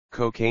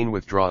Cocaine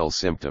withdrawal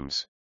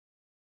symptoms.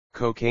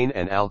 Cocaine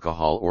and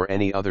alcohol or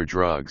any other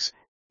drugs,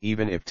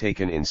 even if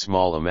taken in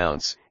small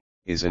amounts,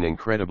 is an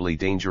incredibly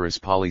dangerous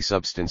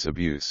polysubstance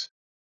abuse.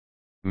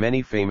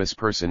 Many famous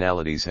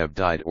personalities have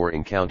died or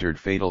encountered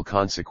fatal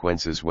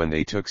consequences when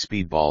they took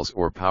speedballs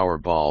or power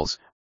balls,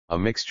 a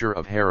mixture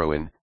of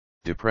heroin,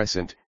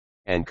 depressant,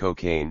 and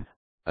cocaine,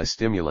 a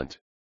stimulant.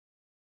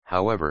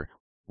 However,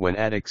 when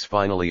addicts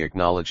finally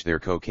acknowledge their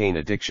cocaine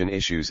addiction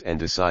issues and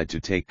decide to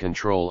take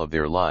control of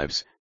their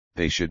lives,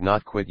 they should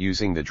not quit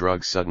using the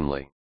drug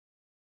suddenly.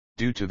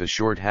 Due to the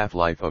short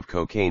half-life of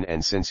cocaine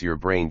and since your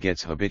brain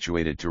gets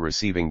habituated to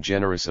receiving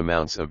generous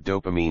amounts of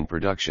dopamine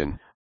production,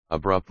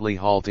 abruptly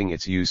halting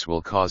its use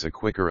will cause a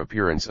quicker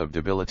appearance of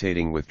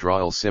debilitating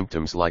withdrawal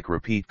symptoms like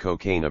repeat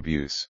cocaine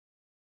abuse.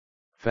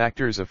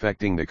 Factors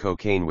affecting the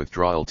cocaine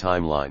withdrawal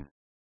timeline.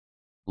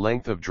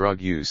 Length of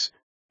drug use.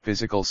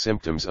 Physical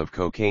symptoms of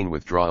cocaine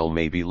withdrawal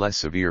may be less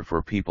severe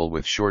for people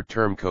with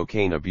short-term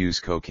cocaine abuse.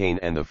 Cocaine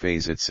and the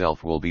phase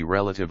itself will be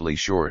relatively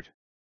short.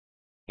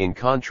 In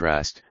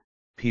contrast,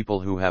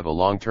 people who have a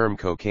long-term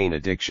cocaine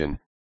addiction,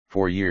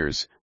 4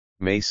 years,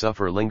 may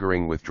suffer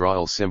lingering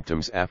withdrawal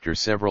symptoms after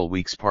several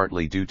weeks,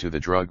 partly due to the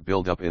drug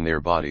buildup in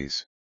their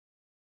bodies.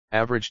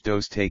 Average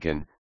dose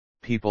taken.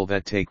 People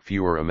that take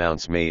fewer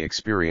amounts may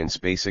experience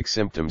basic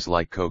symptoms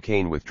like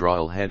cocaine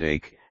withdrawal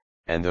headache,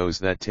 and those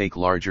that take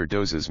larger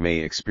doses may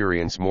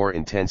experience more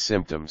intense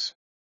symptoms.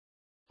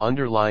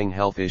 Underlying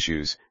health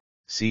issues.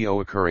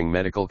 Co-occurring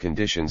medical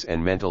conditions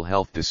and mental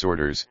health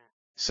disorders,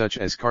 such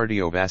as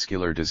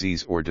cardiovascular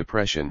disease or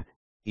depression,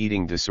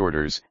 eating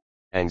disorders,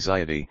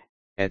 anxiety,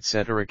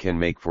 etc. can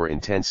make for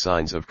intense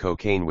signs of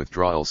cocaine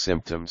withdrawal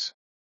symptoms.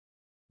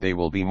 They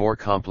will be more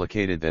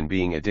complicated than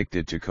being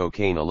addicted to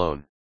cocaine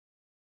alone.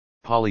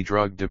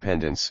 Polydrug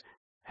dependence.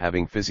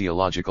 Having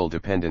physiological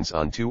dependence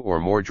on 2 or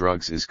more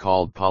drugs is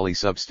called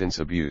polysubstance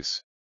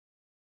abuse.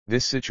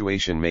 This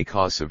situation may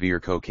cause severe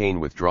cocaine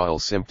withdrawal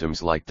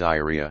symptoms like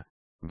diarrhea,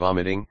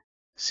 vomiting,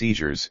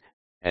 seizures,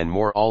 and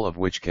more, all of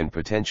which can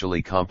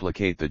potentially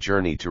complicate the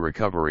journey to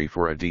recovery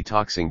for a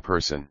detoxing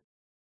person.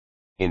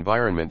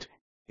 Environment.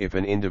 If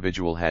an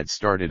individual had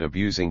started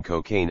abusing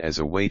cocaine as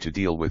a way to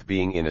deal with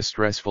being in a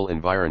stressful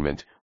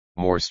environment,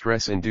 more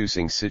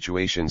stress-inducing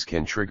situations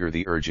can trigger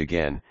the urge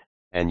again,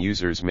 and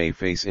users may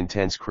face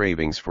intense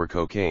cravings for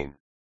cocaine.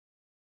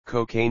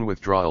 Cocaine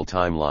withdrawal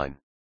timeline.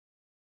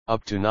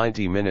 Up to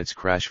 90 minutes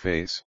crash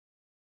phase.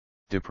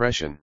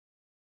 Depression.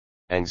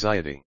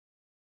 Anxiety.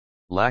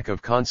 Lack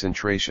of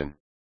concentration.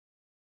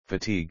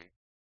 Fatigue.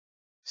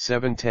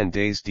 7-10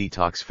 days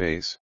detox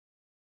phase.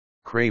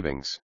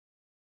 Cravings.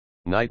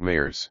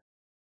 Nightmares.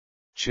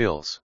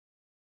 Chills.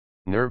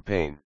 Nerve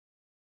pain.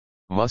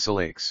 Muscle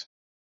aches.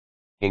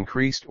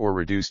 Increased or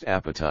reduced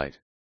appetite.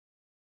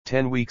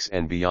 10 weeks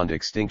and beyond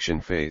extinction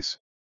phase.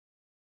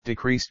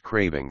 Decreased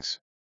cravings.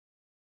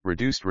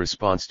 Reduced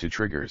response to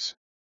triggers.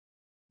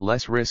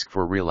 Less risk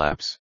for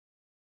relapse.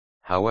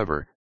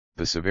 However,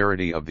 the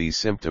severity of these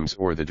symptoms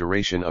or the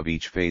duration of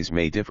each phase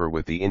may differ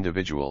with the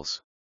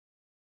individuals.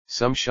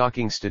 Some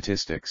shocking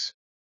statistics.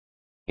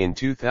 In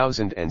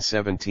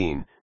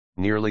 2017,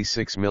 nearly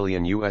 6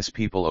 million U.S.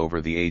 people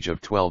over the age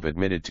of 12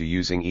 admitted to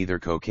using either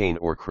cocaine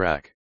or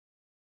crack.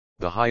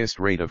 The highest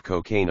rate of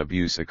cocaine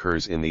abuse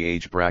occurs in the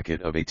age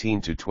bracket of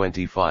 18 to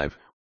 25,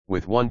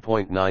 with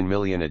 1.9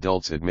 million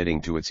adults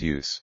admitting to its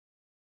use.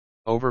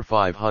 Over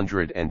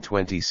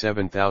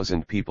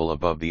 527,000 people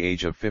above the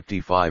age of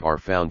 55 are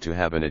found to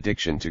have an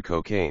addiction to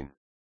cocaine.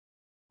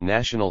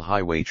 National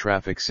Highway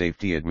Traffic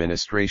Safety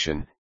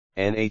Administration,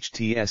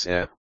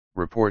 NHTSA,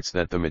 reports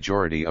that the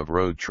majority of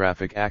road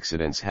traffic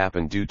accidents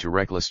happen due to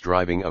reckless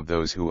driving of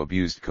those who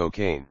abused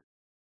cocaine.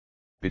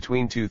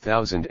 Between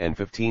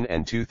 2015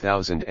 and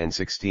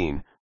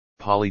 2016,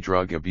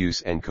 polydrug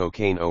abuse and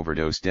cocaine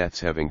overdose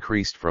deaths have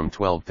increased from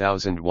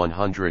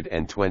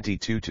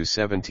 12,122 to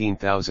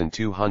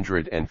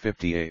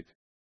 17,258.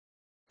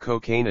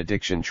 Cocaine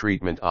addiction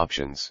treatment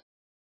options.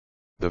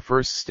 The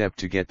first step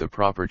to get the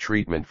proper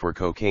treatment for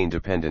cocaine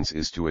dependence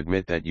is to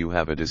admit that you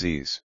have a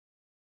disease.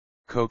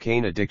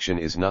 Cocaine addiction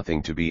is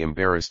nothing to be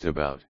embarrassed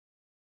about.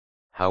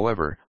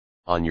 However,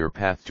 on your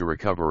path to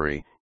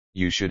recovery,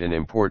 you should. An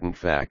important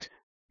fact: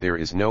 there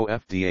is no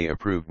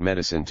FDA-approved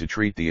medicine to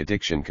treat the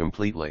addiction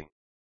completely.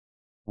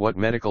 What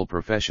medical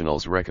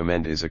professionals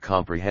recommend is a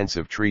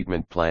comprehensive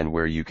treatment plan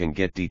where you can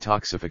get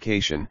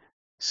detoxification,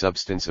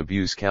 substance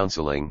abuse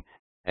counseling,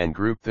 and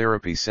group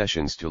therapy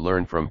sessions to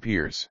learn from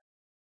peers.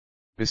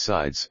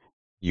 Besides,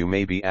 you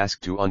may be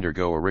asked to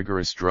undergo a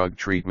rigorous drug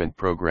treatment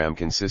program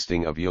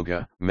consisting of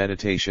yoga,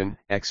 meditation,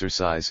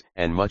 exercise,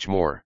 and much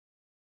more.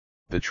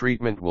 The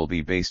treatment will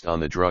be based on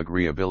the drug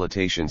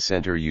rehabilitation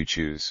center you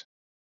choose.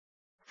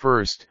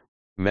 First,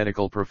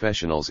 medical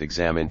professionals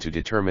examine to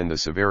determine the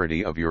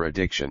severity of your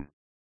addiction.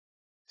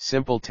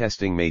 Simple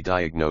testing may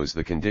diagnose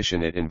the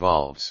condition it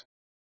involves.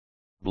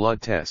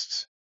 Blood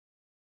tests.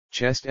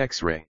 Chest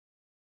X-ray.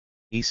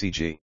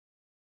 ECG.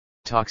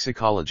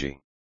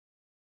 Toxicology.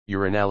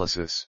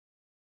 Urinalysis.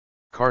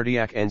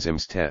 Cardiac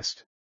enzymes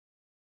test.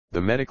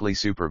 The medically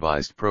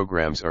supervised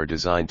programs are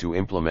designed to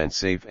implement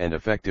safe and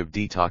effective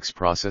detox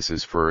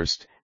processes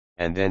first,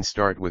 and then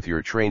start with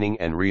your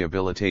training and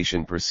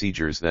rehabilitation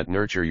procedures that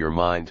nurture your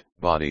mind,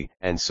 body,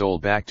 and soul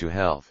back to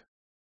health.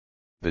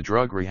 The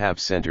drug rehab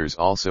centers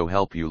also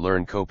help you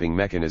learn coping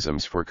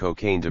mechanisms for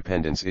cocaine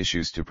dependence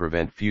issues to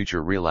prevent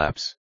future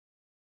relapse.